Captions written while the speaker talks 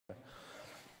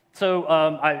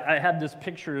I had this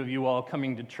picture of you all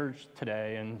coming to church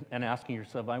today and asking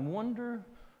yourself, I wonder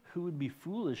who would be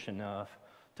foolish enough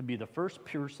to be the first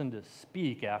person to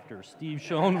speak after Steve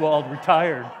Schoenwald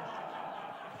retired.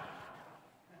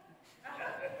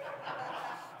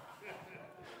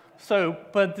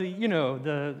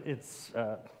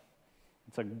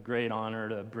 It's a great honor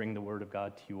to bring the Word of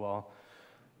God to you all.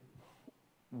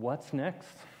 What's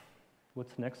next?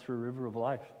 What's next for River of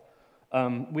Life?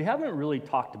 We haven't really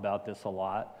talked about this a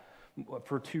lot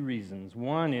for two reasons.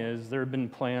 One is there have been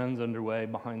plans underway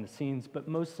behind the scenes, but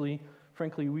mostly,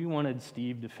 frankly, we wanted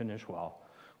Steve to finish well.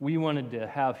 We wanted to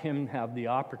have him have the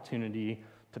opportunity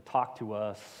to talk to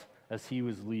us as he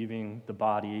was leaving the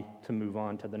body to move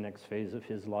on to the next phase of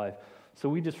his life. So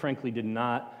we just frankly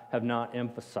have not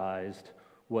emphasized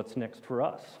what's next for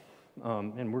us.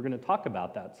 And we're going to talk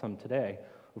about that some today,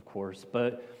 of course.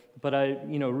 But I,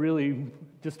 really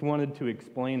just wanted to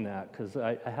explain that because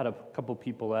I had a couple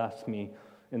people ask me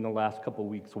in the last couple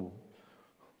weeks, well,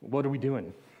 what are we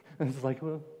doing? And it's like,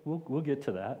 well, we'll get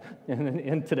to that.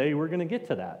 And today we're going to get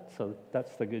to that. So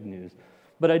that's the good news.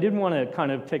 But I did want to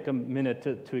kind of take a minute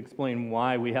to explain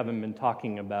why we haven't been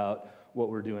talking about what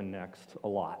we're doing next a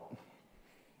lot.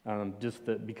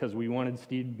 Because we wanted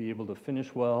Steve to be able to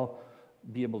finish well,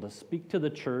 be able to speak to the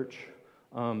church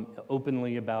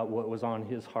openly about what was on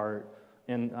his heart.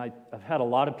 And I've had a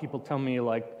lot of people tell me,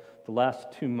 like, the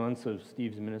last 2 months of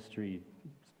Steve's ministry is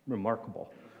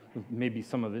remarkable. Maybe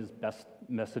some of his best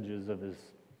messages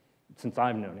since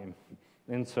I've known him.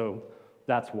 And so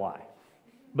that's why.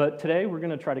 But today we're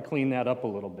going to try to clean that up a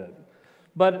little bit.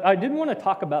 But I did want to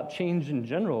talk about change in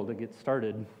general to get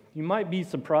started. You might be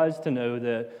surprised to know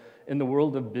that in the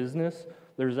world of business,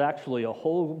 there's actually a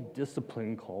whole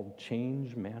discipline called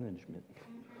change management.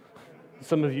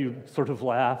 Some of you sort of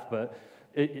laugh, but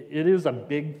it is a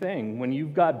big thing. When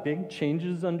you've got big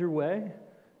changes underway,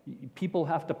 people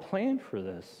have to plan for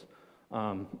this.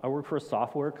 I work for a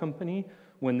software company.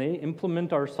 When they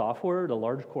implement our software at a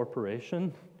large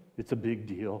corporation, it's a big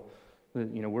deal.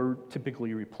 We're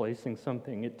typically replacing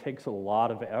something. It takes a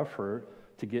lot of effort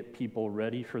to get people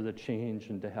ready for the change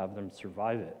and to have them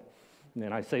survive it.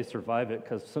 And I say survive it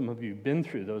because some of you have been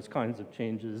through those kinds of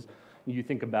changes. You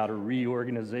think about a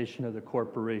reorganization of the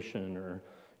corporation or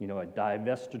a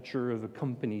divestiture of a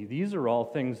company. These are all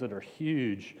things that are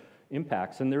huge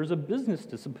impacts. And there's a business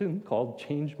discipline called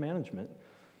change management.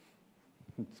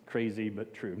 It's crazy,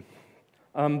 but true.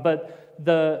 But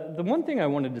the one thing I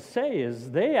wanted to say is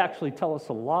they actually tell us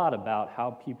a lot about how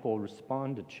people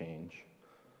respond to change.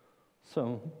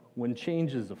 So when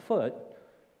change is afoot,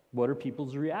 what are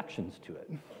people's reactions to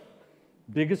it?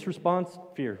 Biggest response?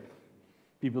 Fear.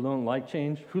 People don't like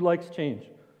change. Who likes change?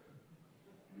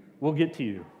 We'll get to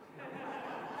you.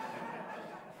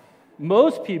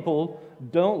 Most people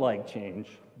don't like change.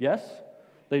 Yes?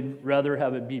 They'd rather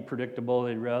have it be predictable.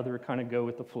 They'd rather kind of go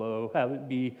with the flow, have it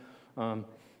be.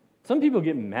 Some people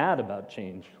get mad about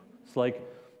change. It's like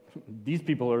these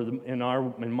people are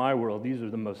in my world. These are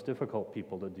the most difficult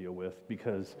people to deal with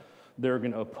because they're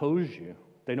going to oppose you.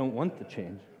 They don't want the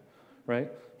change, right?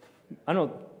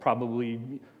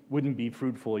 Probably wouldn't be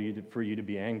fruitful for you to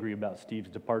be angry about Steve's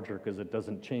departure because it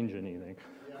doesn't change anything.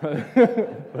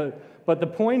 Yeah. But the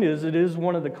point is, it is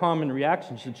one of the common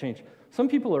reactions to change. Some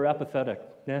people are apathetic.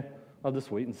 Yeah, I'll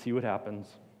just wait and see what happens,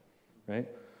 right?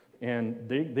 And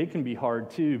they can be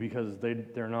hard too because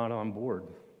they're not on board.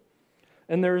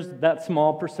 And there's that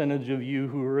small percentage of you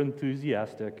who are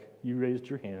enthusiastic. You raised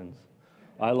your hands.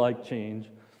 I like change.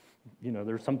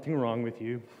 There's something wrong with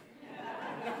you.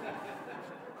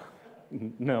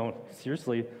 No,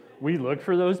 seriously, we look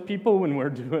for those people when we're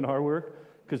doing our work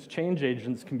because change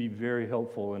agents can be very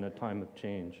helpful in a time of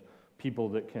change. People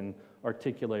that can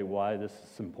articulate why this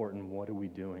is important, what are we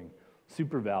doing.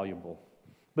 Super valuable.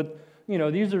 But,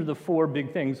 these are the four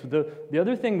big things. The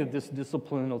other thing that this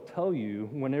discipline will tell you,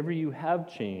 whenever you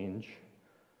have change,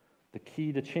 the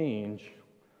key to change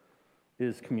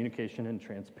is communication and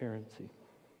transparency.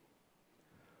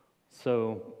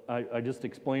 So I just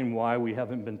explained why we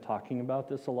haven't been talking about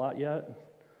this a lot yet,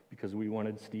 because we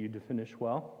wanted Steve to finish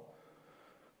well.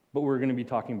 But we're going to be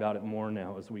talking about it more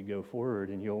now as we go forward,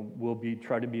 and we'll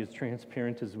try to be as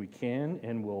transparent as we can,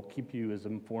 and we'll keep you as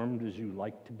informed as you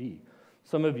like to be.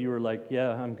 Some of you are like,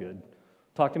 yeah, I'm good.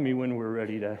 Talk to me when we're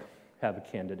ready to have a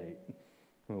candidate.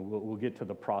 We'll get to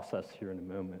the process here in a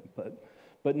moment.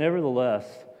 But nevertheless,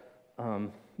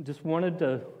 just wanted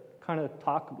to kind of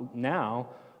talk now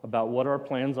about what our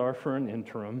plans are for an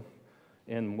interim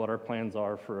and what our plans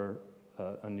are for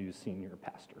a new senior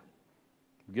pastor.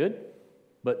 Good?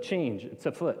 But change, it's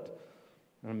afoot.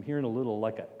 I'm hearing a little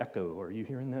like an echo. Are you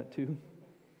hearing that too?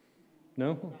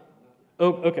 No?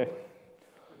 Oh, okay.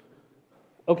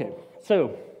 Okay,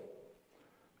 so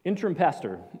interim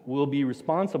pastor will be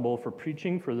responsible for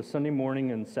preaching for the Sunday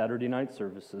morning and Saturday night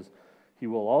services. He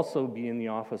will also be in the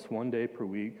office 1 day per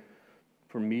week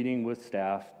for meeting with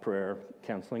staff, prayer,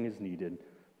 counseling as needed.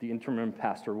 The interim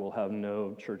pastor will have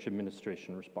no church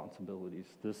administration responsibilities.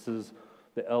 This is,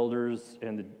 the elders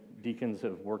and the deacons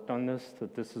have worked on this,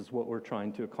 that this is what we're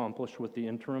trying to accomplish with the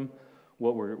interim.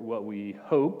 What we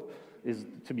hope is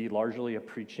to be largely a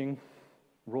preaching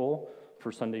role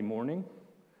for Sunday morning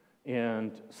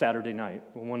and Saturday night.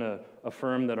 We want to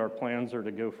affirm that our plans are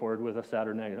to go forward with a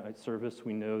Saturday night service.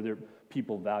 We know that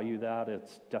people value that.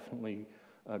 It's definitely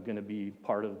going to be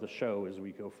part of the show as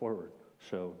we go forward.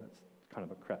 Show, that's kind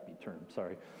of a crappy term,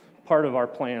 sorry. Part of our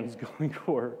plans going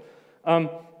forward.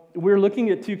 We're looking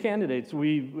at 2 candidates.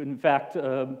 In fact,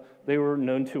 they were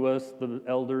known to us. The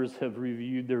elders have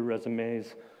reviewed their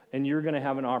resumes, and you're going to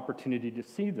have an opportunity to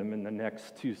see them in the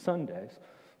next 2 Sundays.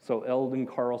 So Eldon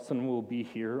Carlson will be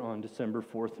here on December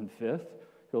 4th and 5th.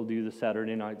 He'll do the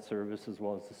Saturday night service as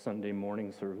well as the Sunday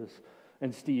morning service.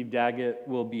 And Steve Daggett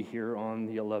will be here on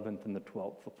the 11th and the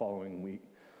 12th the following week.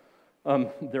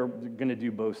 They're going to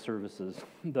do both services.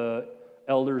 The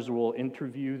elders will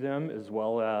interview them as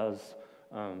well as,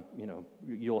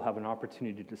 you'll have an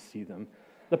opportunity to see them.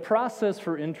 The process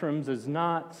for interims is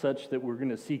not such that we're going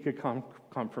to seek a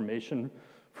confirmation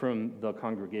from the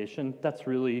congregation.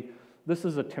 This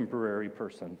is a temporary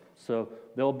person. So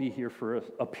they'll be here for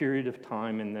a period of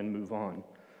time and then move on.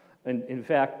 And in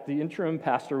fact, the interim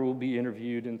pastor will be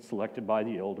interviewed and selected by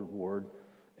the elder board,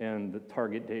 and the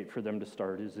target date for them to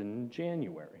start is in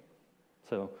January.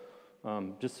 So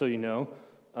just so you know,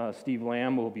 Steve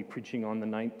Lamb will be preaching on the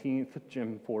 19th.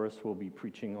 Jim Forrest will be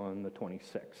preaching on the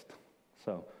 26th.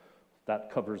 So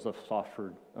that covers us off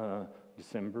for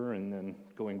December and then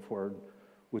going forward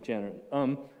with January.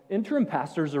 Interim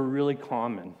pastors are really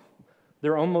common.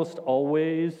 They're almost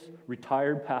always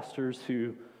retired pastors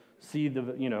who see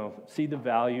the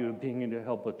value of being able to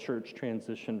help a church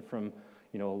transition from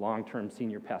a long-term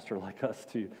senior pastor like us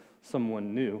to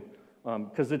someone new,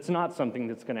 because it's not something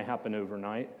that's going to happen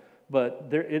overnight. But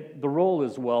the role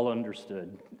is well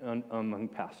understood among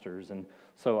pastors, and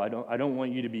so I don't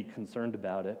want you to be concerned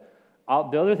about it.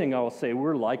 The other thing I will say,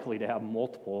 we're likely to have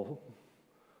multiple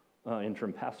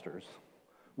interim pastors.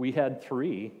 We had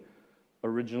 3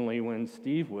 originally when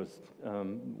Steve was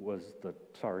the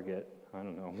target. I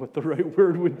don't know what the right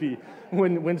word would be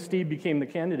when Steve became the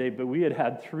candidate, but we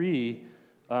had 3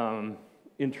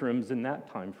 interims in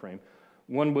that time frame.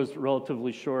 One was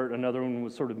relatively short, another one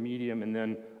was sort of medium, and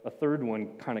then a third one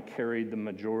kind of carried the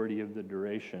majority of the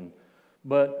duration.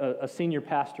 But a senior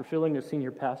pastor, filling a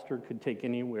senior pastor could take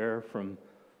anywhere from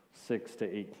 6 to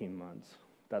 18 months.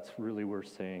 That's really what we're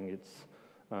saying.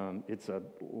 It's a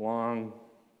long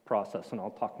process, and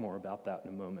I'll talk more about that in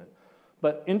a moment.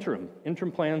 But interim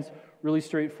plans, really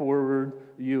straightforward.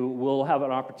 You will have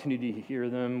an opportunity to hear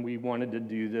them. We wanted to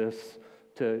do this,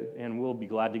 and we'll be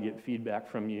glad to get feedback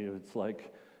from you. It's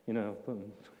like, in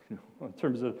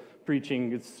terms of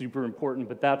preaching, it's super important,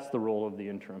 but that's the role of the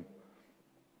interim.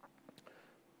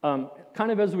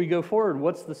 Kind of as we go forward,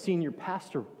 what's the senior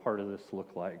pastor part of this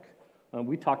look like?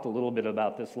 We talked a little bit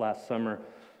about this last summer.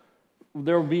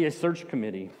 There will be a search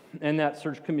committee, and that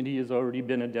search committee has already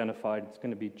been identified. It's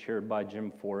going to be chaired by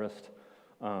Jim Forrest.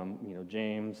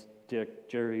 James, Dick,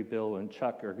 Jerry, Bill, and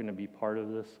Chuck are going to be part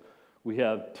of this. We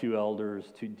have 2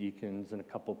 elders, 2 deacons, and a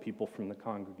couple people from the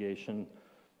congregation,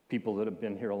 people that have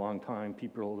been here a long time,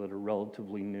 people that are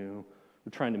relatively new.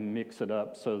 We're trying to mix it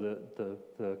up so that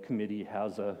the committee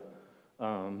has a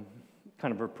kind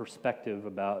of a perspective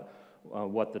about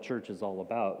what the church is all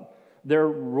about. Their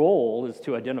role is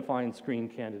to identify and screen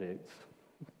candidates.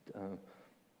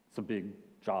 It's a big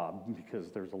job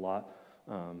because there's a lot.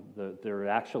 There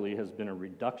actually has been a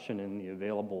reduction in the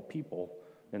available people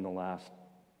in the last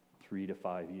 3 to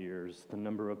 5 years. The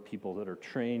number of people that are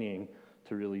training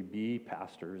to really be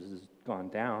pastors has gone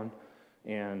down,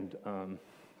 and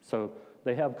so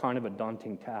they have kind of a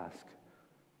daunting task.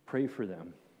 Pray for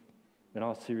them, in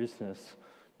all seriousness,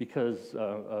 because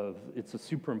it's a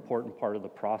super important part of the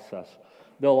process.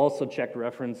 They'll also check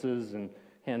references and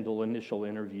handle initial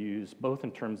interviews, both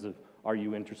in terms of, are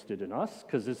you interested in us?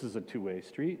 Because this is a 2-way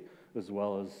street, as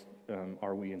well as,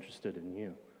 are we interested in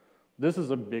you? This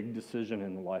is a big decision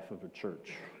in the life of a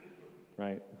church,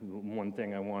 right? One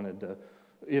thing I wanted to,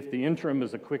 if the interim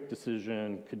is a quick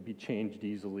decision, could be changed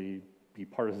easily, be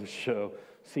part of the show,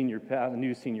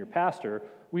 new senior pastor,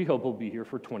 we hope will be here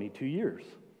for 22 years.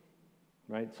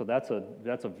 Right, so that's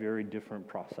a very different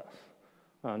process.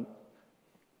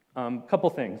 Couple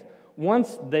things.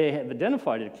 Once they have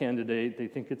identified a candidate, they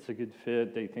think it's a good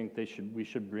fit, they think we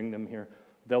should bring them here,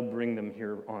 they'll bring them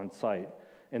here on site.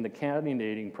 And the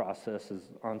candidating process is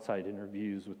on-site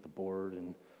interviews with the board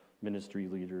and ministry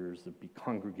leaders. There'll be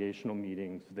congregational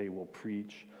meetings. They will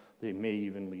preach. They may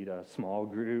even lead a small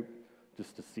group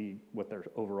just to see what their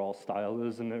overall style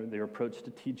is and their approach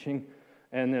to teaching.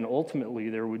 And then ultimately,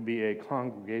 there would be a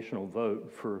congregational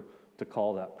vote to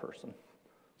call that person.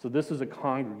 So this is a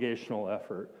congregational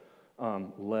effort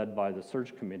led by the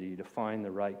search committee to find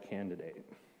the right candidate.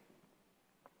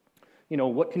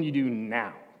 What can you do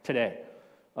now, today?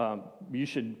 You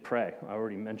should pray. I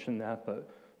already mentioned that, but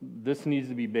this needs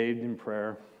to be bathed in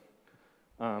prayer.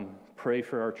 Pray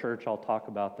for our church. I'll talk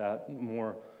about that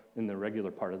more in the regular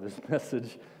part of this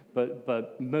message.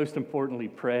 But most importantly,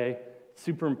 pray.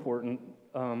 Super important.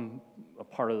 A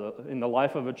part of in the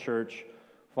life of a church,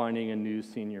 finding a new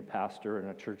senior pastor in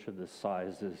a church of this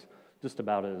size is just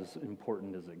about as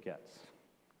important as it gets.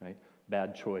 Right?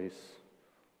 Bad choice,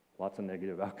 lots of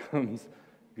negative outcomes.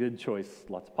 Good choice,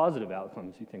 lots of positive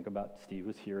outcomes. You think about Steve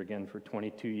was here again for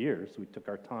 22 years. We took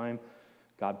our time.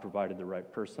 God provided the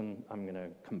right person. I'm going to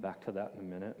come back to that in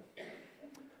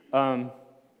a minute.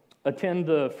 Attend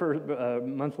the first,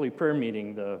 monthly prayer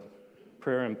meeting, the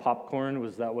prayer and popcorn.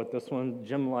 Was that what this one?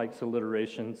 Jim likes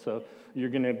alliteration, so you're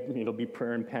going to be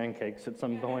prayer and pancakes at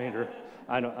some point, or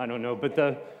I don't know. But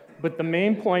the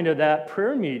main point of that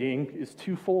prayer meeting is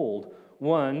twofold.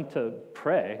 One, to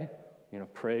pray.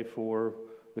 Pray for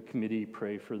the committee,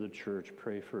 pray for the church,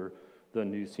 pray for the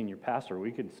new senior pastor.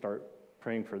 We could start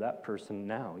praying for that person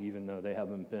now, even though they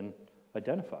haven't been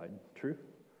identified. True?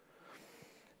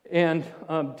 And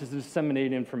to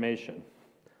disseminate information.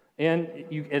 And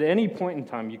at any point in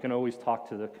time, you can always talk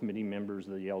to the committee members,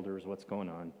 the elders, what's going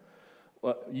on.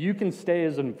 You can stay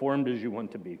as informed as you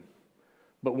want to be.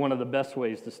 But one of the best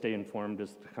ways to stay informed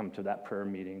is to come to that prayer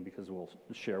meeting, because we'll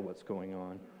share what's going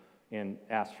on and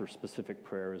ask for specific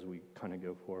prayer as we kind of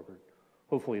go forward.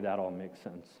 Hopefully that all makes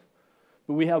sense.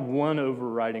 But we have one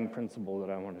overriding principle that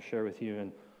I want to share with you,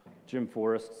 and Jim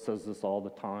Forrest says this all the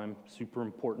time, super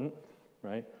important,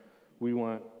 right? We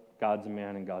want God's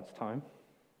man in God's time.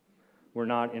 We're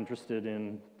not interested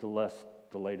in the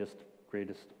latest,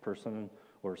 greatest person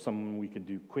or someone we could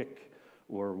do quick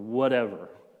or whatever,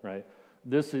 right?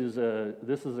 This is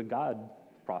a God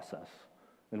process.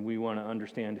 And we want to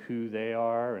understand who they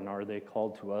are, and are they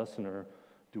called to us, or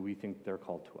do we think they're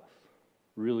called to us?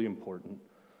 Really important.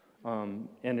 And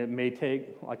it may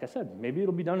take, like I said, maybe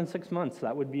it'll be done in 6 months.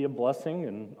 That would be a blessing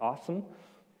and awesome.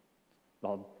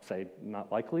 I'll say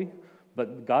not likely,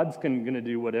 but God's going to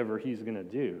do whatever he's going to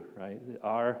do, right?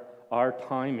 Our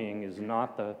timing is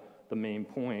not the main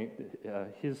point.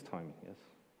 His timing is.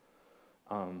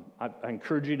 I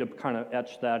encourage you to kind of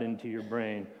etch that into your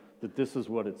brain, that this is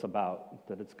what it's about,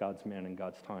 that it's God's man and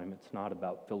God's time. It's not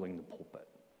about filling the pulpit.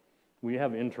 We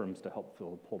have interims to help fill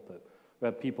the pulpit. We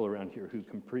have people around here who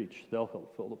can preach. They'll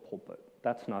help fill the pulpit.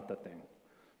 That's not the thing.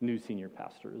 New senior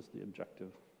pastor is the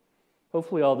objective.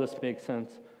 Hopefully all this makes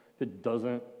sense. If it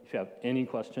doesn't, if you have any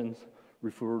questions,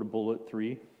 refer to bullet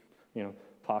 3.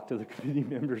 Talk to the committee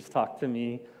members, talk to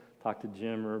me, talk to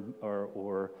Jim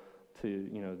or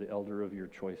to the elder of your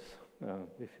choice.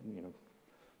 If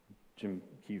Jim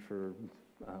Kiefer,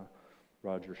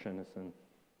 Roger Shenison,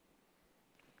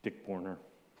 Dick Borner.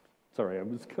 Sorry, I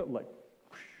was like,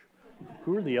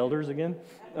 who are the elders again?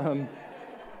 All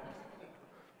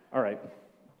right,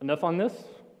 enough on this?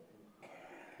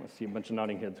 I see a bunch of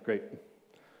nodding heads, great.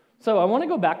 So I want to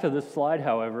go back to this slide,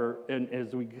 however, and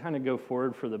as we kind of go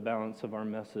forward for the balance of our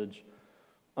message.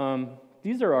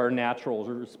 These are our natural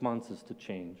responses to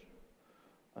change.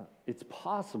 It's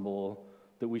possible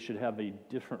that we should have a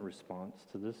different response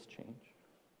to this change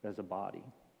as a body.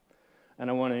 And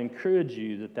I want to encourage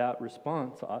you that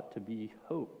response ought to be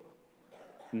hope,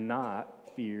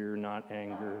 not fear, not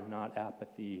anger, not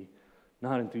apathy,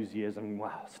 not enthusiasm.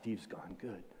 Wow, Steve's gone,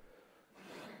 good.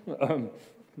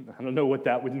 I don't know what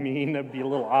that would mean. That'd be a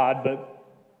little odd, but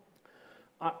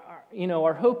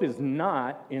our hope is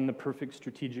not in the perfect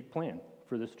strategic plan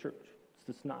for this church. It's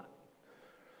just not.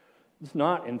 It's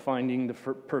not in finding the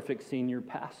perfect senior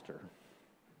pastor,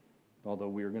 although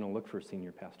we are going to look for a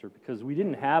senior pastor, because we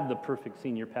didn't have the perfect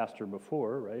senior pastor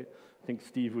before, right? I think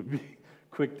Steve would be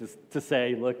quick to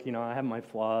say, look, I have my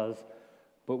flaws,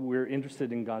 but we're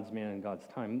interested in God's man and God's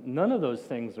time. None of those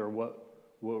things are what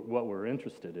we're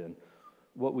interested in.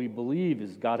 What we believe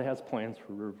is God has plans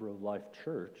for River of Life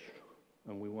Church,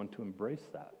 and we want to embrace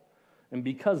that. And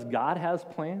because God has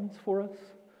plans for us,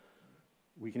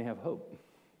 we can have hope.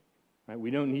 Right?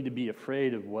 We don't need to be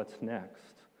afraid of what's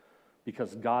next.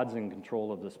 because God's in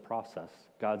control of this process.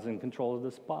 God's in control of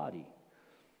this body.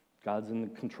 God's in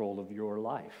control of your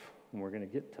life. And we're going to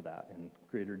get to that in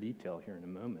greater detail here in a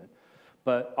moment.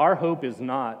 But our hope is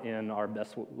not in our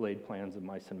best laid plans of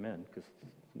mice and men, because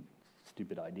it's a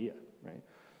stupid idea, right?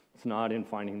 It's not in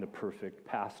finding the perfect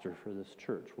pastor for this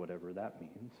church, whatever that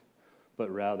means, but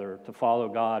rather to follow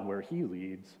God where he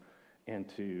leads and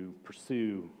to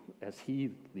pursue as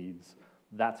he leads.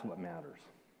 That's what matters.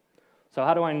 So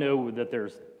how do I know that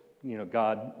there's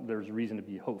reason to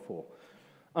be hopeful?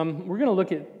 We're going to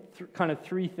look at kind of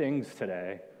three things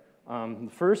today. The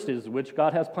first is which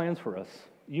God has plans for us.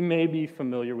 You may be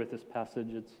familiar with this passage.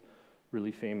 It's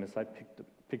really famous. I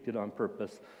picked it on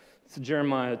purpose. It's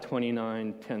Jeremiah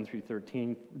 29, 10 through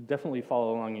 13. Definitely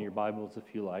follow along in your Bibles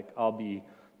if you like.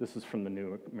 This is from the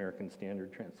New American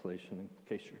Standard Translation, in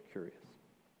case you're curious.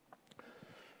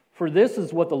 For this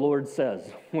is what the Lord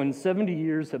says, when 70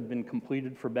 years have been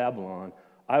completed for Babylon,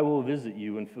 I will visit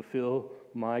you and fulfill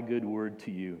my good word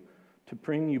to you, to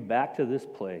bring you back to this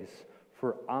place.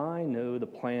 For I know the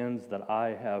plans that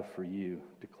I have for you,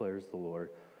 declares the Lord,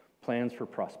 plans for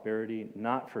prosperity,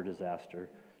 not for disaster,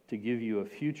 to give you a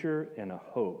future and a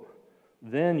hope.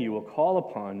 Then you will call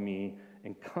upon me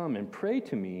and come and pray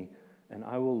to me, and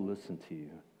I will listen to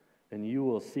you. And you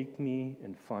will seek me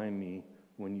and find me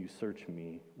when you search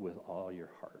me with all your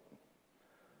heart.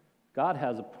 God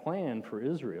has a plan for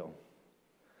Israel.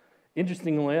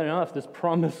 Interestingly enough, this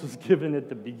promise was given at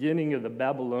the beginning of the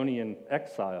Babylonian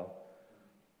exile.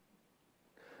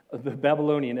 The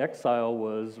Babylonian exile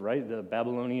was, right, the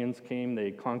Babylonians came,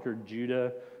 they conquered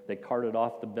Judah, they carted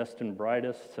off the best and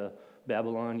brightest to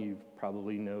Babylon. You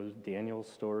probably know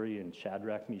Daniel's story and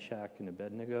Shadrach, Meshach, and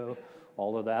Abednego.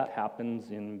 All of that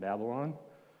happens in Babylon.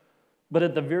 But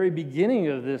at the very beginning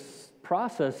of this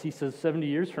process, he says, 70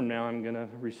 years from now, I'm going to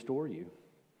restore you.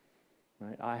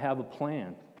 Right? I have a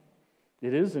plan.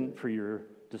 It isn't for your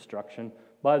destruction.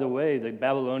 By the way, the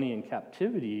Babylonian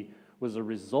captivity was a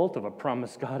result of a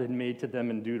promise God had made to them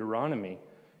in Deuteronomy.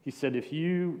 He said, if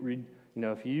you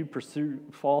pursue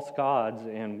false gods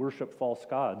and worship false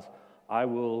gods, I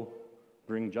will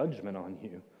bring judgment on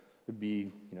you. It'd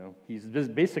be, he's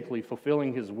basically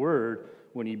fulfilling his word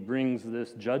when he brings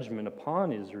this judgment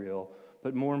upon Israel.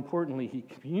 But more importantly, he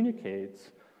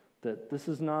communicates that this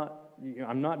is not,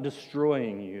 I'm not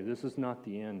destroying you. This is not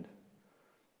the end.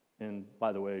 And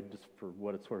by the way, just for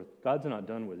what it's worth, God's not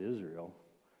done with Israel.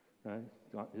 Right?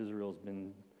 Israel's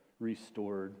been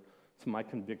restored. It's my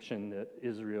conviction that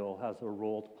Israel has a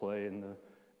role to play in the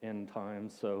end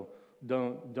times. So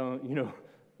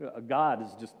God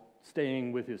is just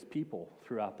staying with his people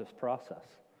throughout this process.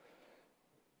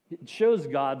 It shows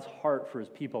God's heart for his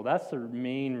people. That's the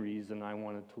main reason I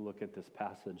wanted to look at this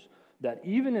passage. That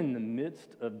even in the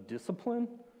midst of discipline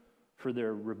for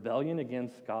their rebellion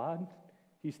against God,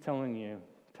 he's telling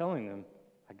them,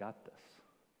 I got this.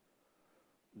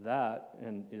 That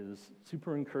is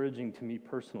super encouraging to me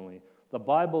personally. The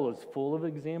Bible is full of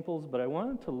examples, but I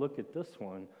wanted to look at this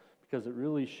one because it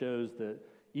really shows that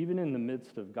even in the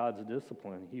midst of God's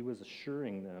discipline, he was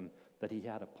assuring them that he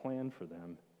had a plan for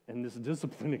them. And this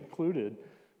discipline included,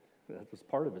 that was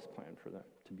part of his plan for them,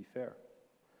 to be fair.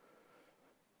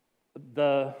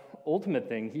 The ultimate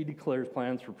thing, he declares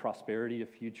plans for prosperity, a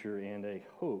future, and a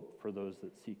hope for those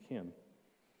that seek him.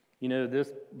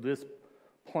 This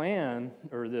plan,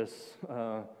 or this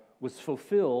was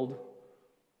fulfilled,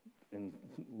 and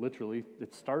literally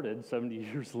it started 70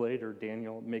 years later.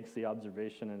 Daniel makes the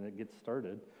observation and it gets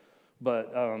started.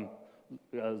 But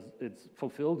as it's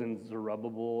fulfilled in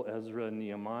Zerubbabel, Ezra, and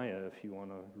Nehemiah. If you want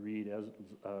to read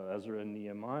Ezra and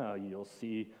Nehemiah, you'll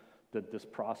see that this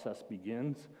process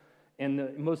begins. And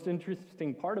the most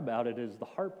interesting part about it is the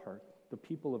heart part. The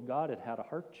people of God had a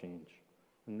heart change,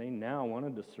 and they now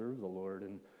wanted to serve the Lord.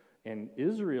 And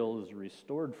Israel is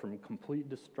restored from complete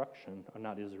destruction.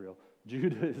 Not Israel.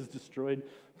 Judah is destroyed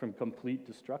from complete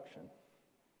destruction.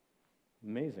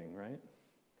 Amazing, right?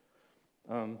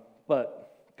 But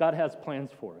God has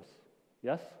plans for us,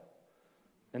 yes?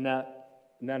 And that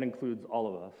includes all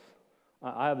of us.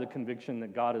 I have the conviction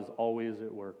that God is always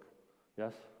at work,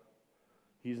 yes?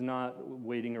 He's not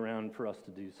waiting around for us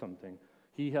to do something.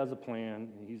 He has a plan,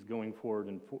 and he's going forward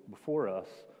and before us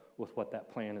with what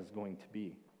that plan is going to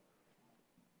be.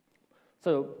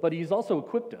 But he's also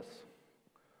equipped us.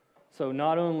 So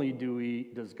not only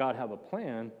does God have a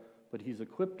plan, but he's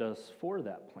equipped us for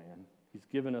that plan. He's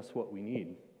given us what we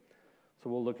need. So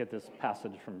we'll look at this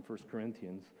passage from 1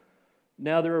 Corinthians.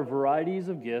 Now there are varieties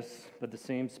of gifts, but the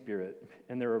same Spirit.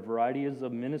 And there are varieties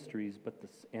of ministries,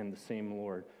 and the same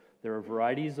Lord. There are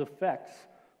varieties of effects,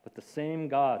 But the same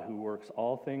God who works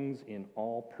all things in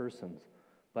all persons,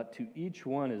 but to each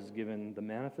one is given the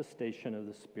manifestation of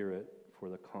the Spirit for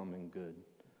the common good.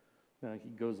 Now, he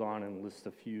goes on and lists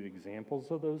a few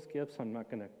examples of those gifts. I'm not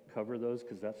going to cover those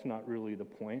because that's not really the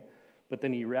point. But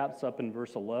then he wraps up in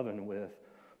verse 11 with,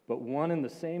 but one and the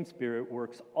same Spirit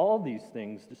works all these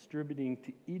things, distributing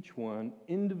to each one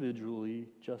individually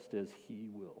just as he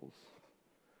wills.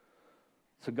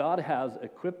 So God has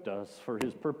equipped us for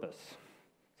his purpose.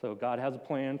 So God has a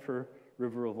plan for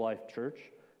River of Life Church,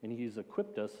 and he's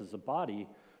equipped us as a body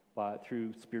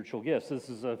through spiritual gifts. This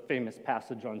is a famous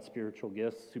passage on spiritual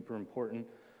gifts, super important.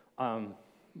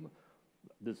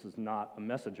 This is not a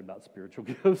message about spiritual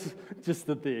gifts, just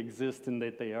that they exist and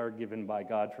that they are given by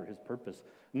God for his purpose.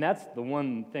 And that's the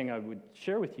one thing I would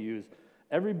share with you is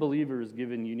every believer is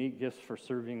given unique gifts for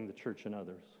serving the church and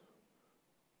others.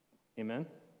 Amen?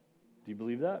 Do you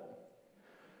believe that?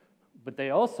 But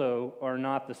they also are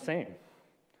not the same.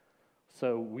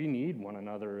 So we need one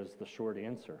another is the short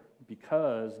answer.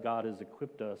 Because God has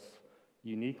equipped us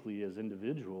uniquely as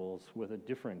individuals with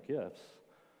different gifts,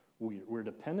 we're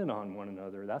dependent on one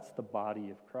another. That's the body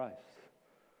of Christ.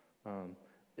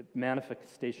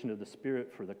 Manifestation of the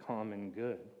Spirit for the common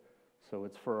good. So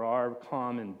it's for our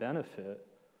common benefit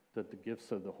that the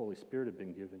gifts of the Holy Spirit have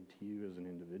been given to you as an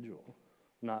individual.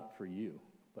 Not for you,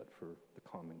 but for the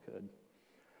common good.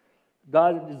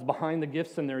 God is behind the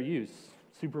gifts and their use.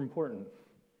 Super important.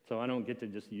 So I don't get to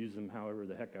just use them however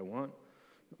the heck I want.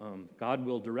 God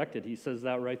will direct it. He says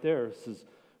that right there. It says,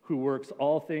 who works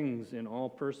all things in all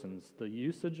persons. The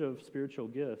usage of spiritual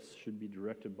gifts should be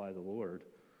directed by the Lord.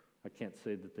 I can't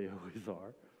say that they always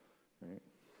are, right?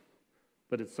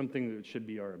 But it's something that should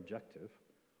be our objective.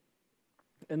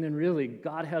 And then really,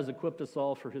 God has equipped us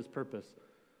all for his purpose.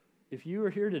 If you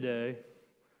are here today,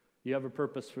 you have a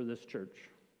purpose for this church.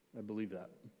 I believe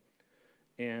that.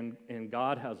 And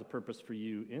God has a purpose for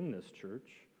you in this church,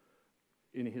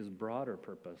 in his broader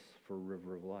purpose for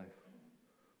River of Life.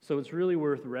 So it's really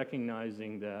worth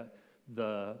recognizing that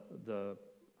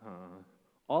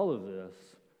all of this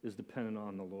is dependent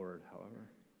on the Lord, however.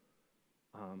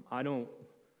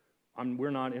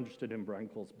 We're not interested in Brian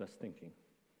Cole's best thinking,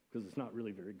 because it's not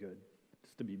really very good,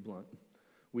 just to be blunt.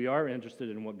 We are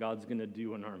interested in what God's going to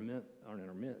do in our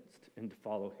midst and to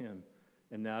follow him.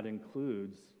 And that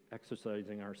includes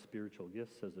exercising our spiritual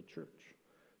gifts as a church.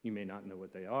 You may not know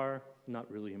what they are, not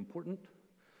really important.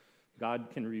 God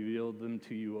can reveal them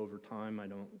to you over time.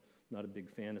 Not a big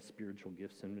fan of spiritual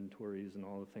gifts inventories and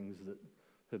all the things that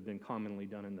have been commonly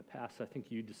done in the past. I think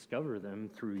you discover them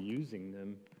through using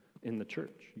them in the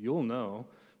church. You'll know,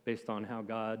 based on how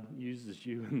God uses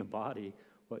you in the body,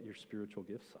 what your spiritual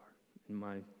gifts are.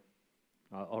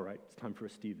 All right, it's time for a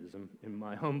Steveism, in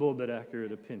my humble but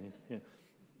accurate opinion. Yeah.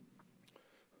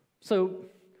 So,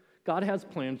 God has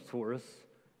plans for us,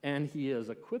 and he has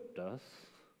equipped us,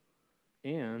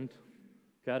 and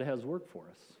God has work for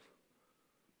us.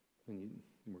 And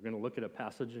we're going to look at a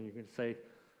passage, and you're going to say,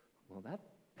 well, that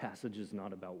passage is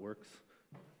not about works.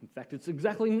 In fact, it's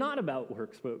exactly not about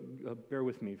works, but bear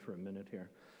with me for a minute here.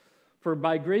 For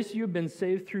by grace you have been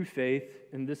saved through faith,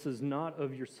 and this is not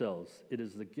of yourselves. It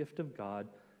is the gift of God,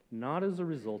 not as a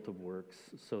result of works,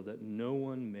 so that no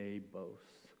one may boast.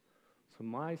 So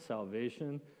my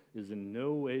salvation is in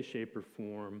no way, shape, or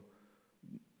form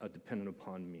dependent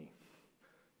upon me.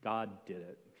 God did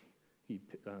it.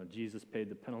 Jesus paid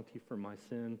the penalty for my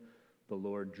sin. The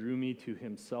Lord drew me to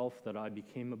himself that I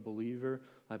became a believer.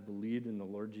 I believed in the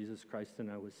Lord Jesus Christ and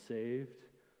I was saved.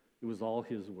 It was all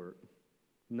his work.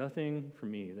 Nothing for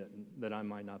me that I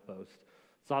might not boast.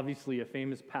 It's obviously a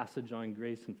famous passage on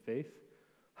grace and faith.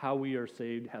 How we are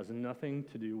saved has nothing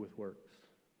to do with works.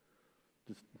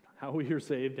 Just how we are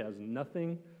saved has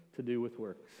nothing to do with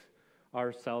works.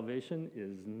 Our salvation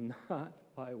is not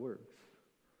by works.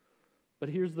 But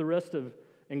here's the rest of,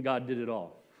 and God did it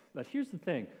all. But here's the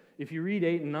thing. If you read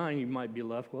 8 and 9, you might be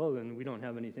left, well, then we don't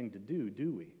have anything to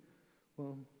do we?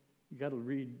 Well, you got to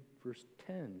read verse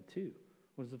 10 too.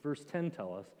 What does verse 10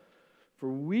 tell us? For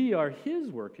we are his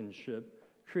workmanship,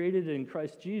 created in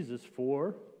Christ Jesus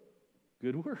for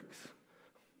good works.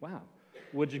 Wow.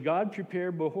 Which God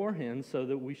prepared beforehand so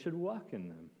that we should walk in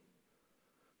them.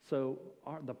 So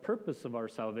the purpose of our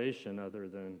salvation, other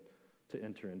than to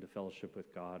enter into fellowship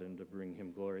with God and to bring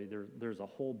him glory, there's a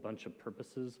whole bunch of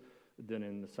purposes than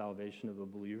in the salvation of a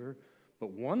believer.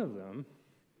 But one of them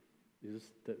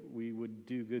is that we would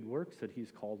do good works that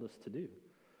he's called us to do.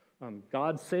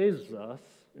 God saves us,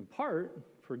 in part,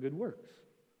 for good works.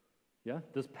 Yeah,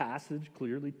 this passage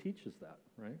clearly teaches that,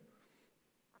 right?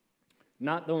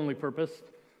 Not the only purpose.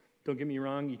 Don't get me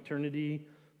wrong, eternity,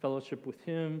 fellowship with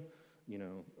him,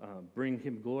 bring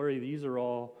him glory. These are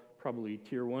all probably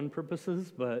tier one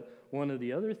purposes, but one of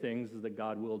the other things is that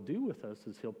God will do with us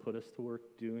is he'll put us to work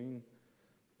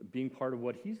being part of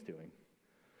what he's doing.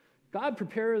 God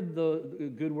prepared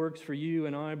the good works for you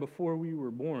and I before we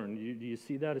were born. Do you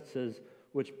see that? It says,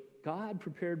 which God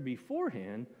prepared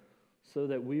beforehand so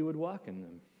that we would walk in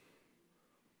them.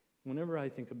 Whenever I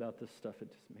think about this stuff,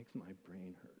 it just makes my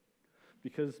brain hurt.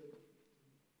 Because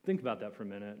think about that for a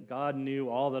minute. God knew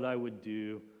all that I would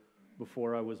do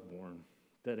before I was born.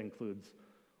 That includes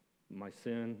my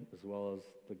sin as well as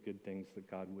the good things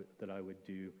that I would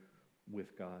do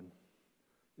with God.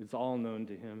 It's all known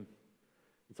to him.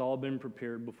 It's all been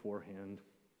prepared beforehand.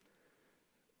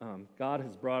 God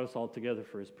has brought us all together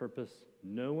for his purpose.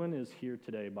 No one is here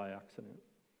today by accident.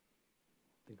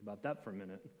 Think about that for a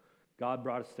minute. God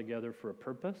brought us together for a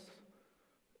purpose,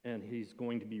 and he's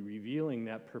going to be revealing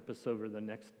that purpose over the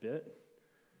next bit.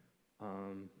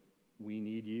 We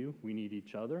need you. We need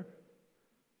each other.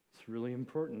 It's really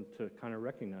important to kind of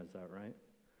recognize that, right?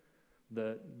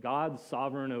 That God's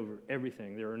sovereign over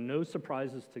everything. There are no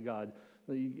surprises to God.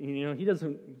 He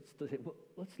doesn't say, well,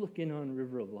 let's look in on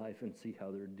River of Life and see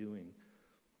how they're doing.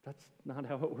 That's not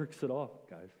how it works at all,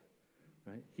 guys.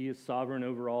 Right? He is sovereign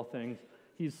over all things.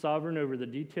 He's sovereign over the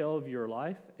detail of your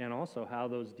life and also how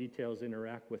those details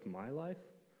interact with my life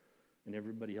and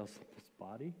everybody else in this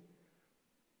body.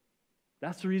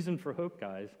 That's the reason for hope,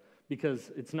 guys, because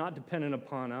it's not dependent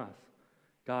upon us.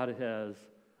 God has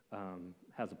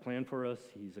a plan for us.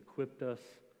 He's equipped us,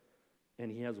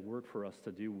 and he has work for us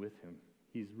to do with him.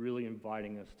 He's really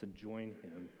inviting us to join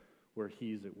him where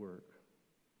he's at work.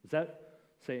 Does that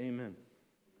say amen?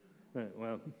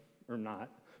 Well, or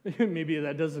not. maybe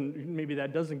that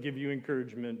doesn't give you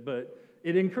encouragement, but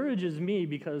it encourages me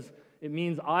because it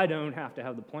means I don't have to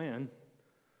have the plan.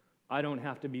 I don't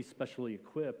have to be specially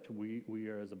equipped. We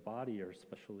are, as a body, are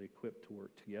specially equipped to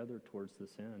work together towards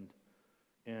this end.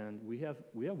 And we have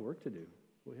work to do.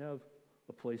 We have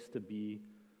a place to be,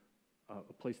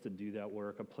 a place to do that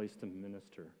work, a place to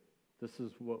minister. This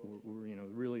is what we're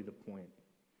really the point.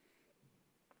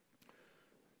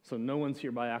 So no one's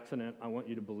here by accident. I want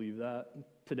you to believe that.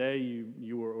 Today,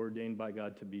 you were ordained by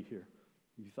God to be here.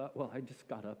 You thought, well, I just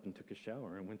got up and took a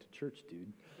shower and went to church,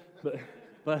 dude.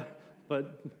 But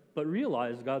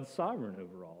realize God's sovereign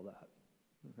over all that.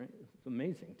 Right? It's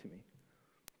amazing to me.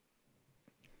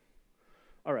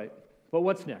 All right, but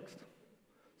what's next?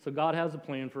 So God has a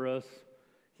plan for us.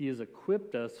 He has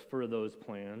equipped us for those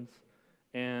plans,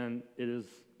 and it is,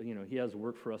 he has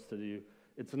work for us to do.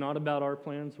 It's not about our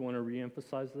plans. I want to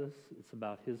reemphasize this. It's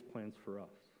about his plans for us,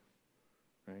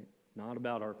 right? Not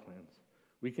about our plans.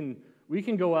 We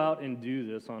can go out and do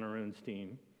this on our own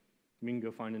steam. We can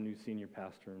go find a new senior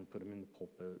pastor and put him in the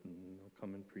pulpit and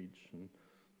come and preach, and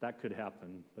that could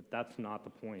happen, but that's not the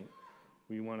point.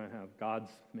 We want to have God's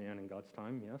man in God's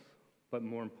time, yes, but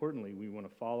more importantly, we want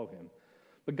to follow him.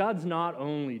 But God's not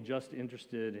only just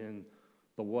interested in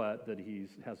the what, that he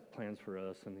has plans for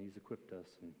us and he's equipped us,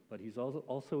 but he's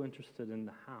also interested in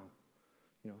the how.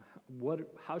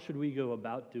 How should we go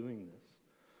about doing this?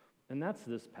 And that's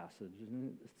this passage,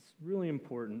 and it's really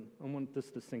important. I want this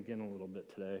to sink in a little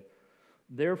bit today.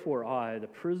 Therefore I, the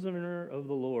prisoner of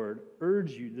the Lord,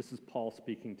 urge you, this is Paul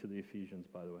speaking to the Ephesians,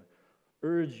 by the way,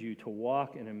 urge you to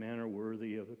walk in a manner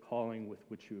worthy of the calling with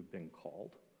which you have been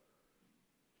called.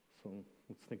 So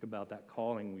let's think about that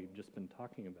calling we've just been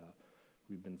talking about.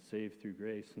 We've been saved through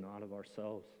grace, not of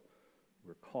ourselves.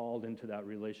 We're called into that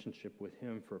relationship with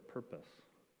him for a purpose.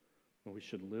 And we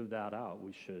should live that out.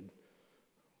 We should,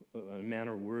 in a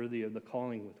manner worthy of the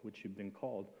calling with which you've been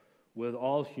called, with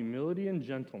all humility and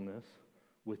gentleness,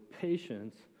 with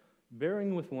patience,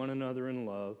 bearing with one another in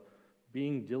love,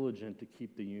 being diligent to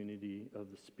keep the unity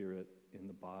of the Spirit in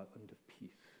the bond of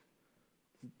peace.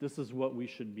 This is what we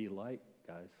should be like,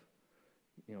 guys.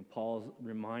 Paul's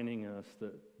reminding us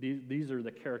that these are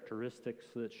the characteristics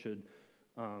that should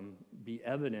be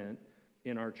evident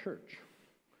in our church.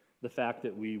 The fact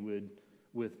that we would,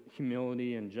 with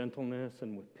humility and gentleness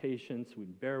and with patience, we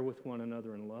bear with one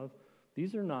another in love.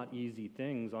 These are not easy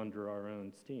things under our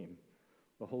own steam.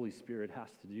 The Holy Spirit has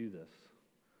to do this.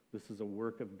 This is a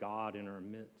work of God in our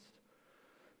midst.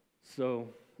 So,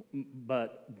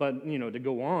 but to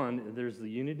go on, there's the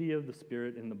unity of the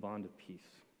Spirit in the bond of peace.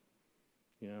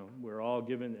 We're all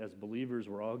given, as believers,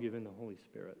 we're all given the Holy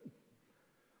Spirit.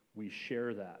 We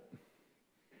share that.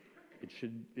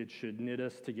 It should knit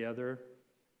us together.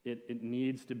 It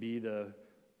needs to be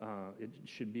it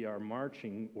should be our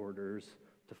marching orders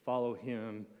to follow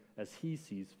him as he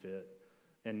sees fit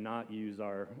and not use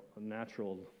our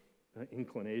natural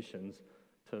inclinations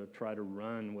to try to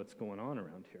run what's going on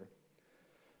around here.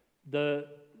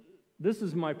 This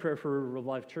is my prayer for River of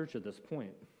Life Church at this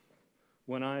point.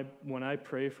 When I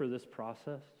pray for this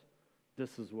process,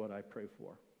 this is what I pray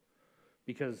for.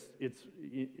 Because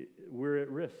we're at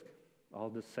risk. I'll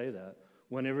just say that.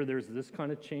 Whenever there's this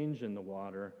kind of change in the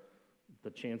water, the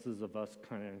chances of us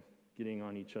kind of getting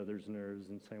on each other's nerves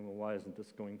and saying, well, why isn't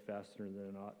this going faster than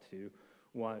it ought to?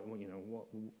 Why,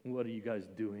 what are you guys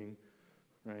doing?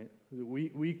 Right?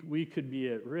 We could be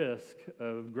at risk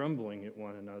of grumbling at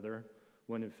one another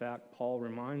when, in fact, Paul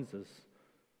reminds us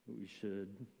that we should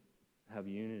have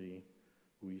unity.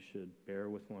 We should bear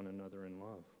with one another in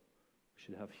love. We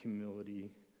should have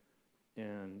humility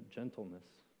and gentleness.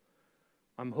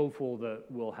 I'm hopeful that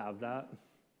we'll have that,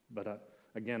 but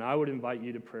again, I would invite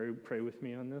you to pray with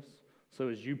me on this. So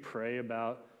as you pray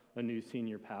about a new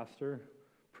senior pastor,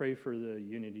 pray for the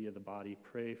unity of the body,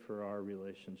 pray for our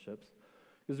relationships.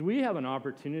 Because we have an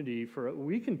opportunity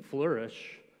we can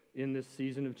flourish in this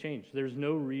season of change. There's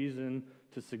no reason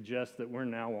to suggest that we're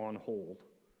now on hold.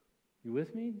 You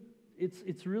with me?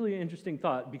 It's really an interesting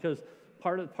thought, because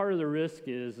part of the risk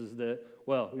is that,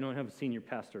 well, we don't have a senior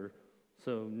pastor,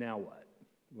 so now what?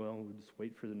 Well, we'll just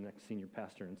wait for the next senior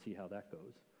pastor and see how that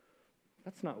goes.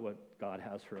 That's not what God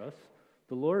has for us.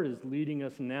 The Lord is leading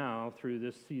us now through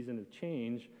this season of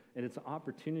change, and it's an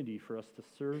opportunity for us to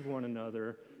serve one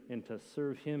another and to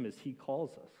serve Him as He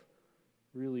calls us.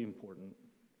 Really important.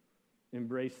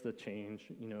 Embrace the change,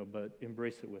 but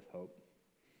embrace it with hope.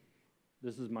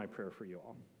 This is my prayer for you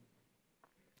all.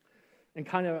 And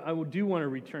I do want to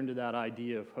return to that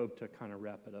idea of hope to kind of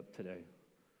wrap it up today.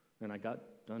 And I got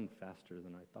done faster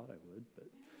than I thought I would,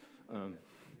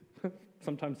 but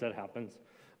sometimes that happens.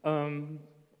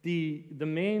 The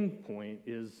main point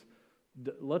is,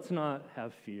 let's not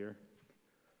have fear.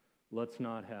 Let's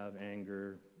not have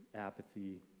anger,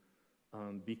 apathy,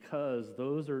 because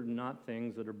those are not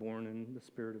things that are born in the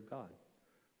Spirit of God.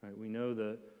 Right? We know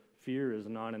that fear is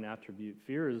not an attribute.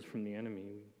 Fear is from the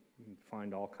enemy. We can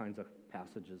find all kinds of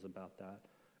passages about that.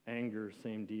 Anger,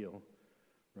 same deal,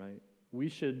 right? We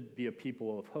should be a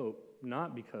people of hope,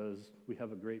 not because we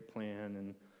have a great plan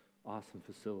and awesome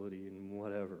facility and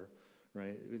whatever,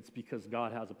 right? It's because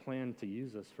God has a plan to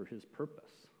use us for His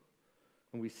purpose.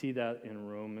 And we see that in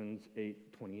Romans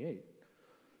 8:28.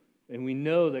 And we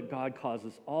know that God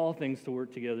causes all things to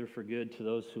work together for good to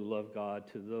those who love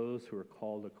God, to those who are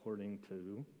called according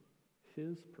to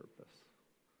His purpose.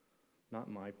 Not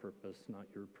my purpose, not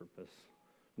your purpose,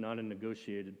 not a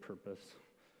negotiated purpose,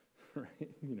 right?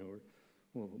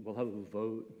 We'll have a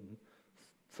vote and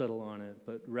settle on it,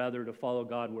 but rather to follow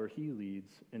God where He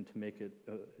leads and to make it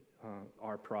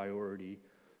our priority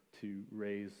to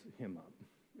raise Him up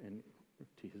and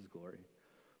to His glory.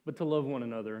 But to love one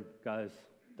another, guys,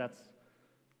 that's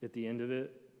at the end of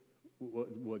it,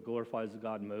 what glorifies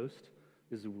God most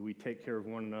is we take care of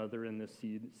one another in this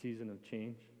season of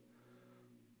change.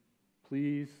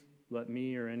 Please let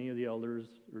me or any of the elders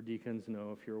or deacons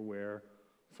know if you're aware,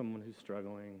 someone who's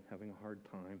struggling, having a hard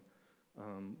time.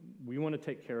 We want to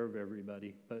take care of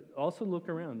everybody, but also look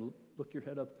around, look your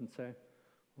head up and say,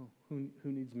 well, who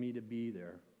needs me to be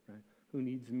there, right? Who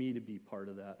needs me to be part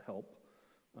of that help?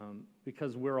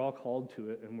 Because we're all called to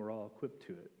it and we're all equipped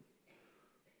to it.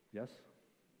 Yes?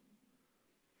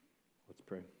 Let's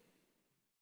pray.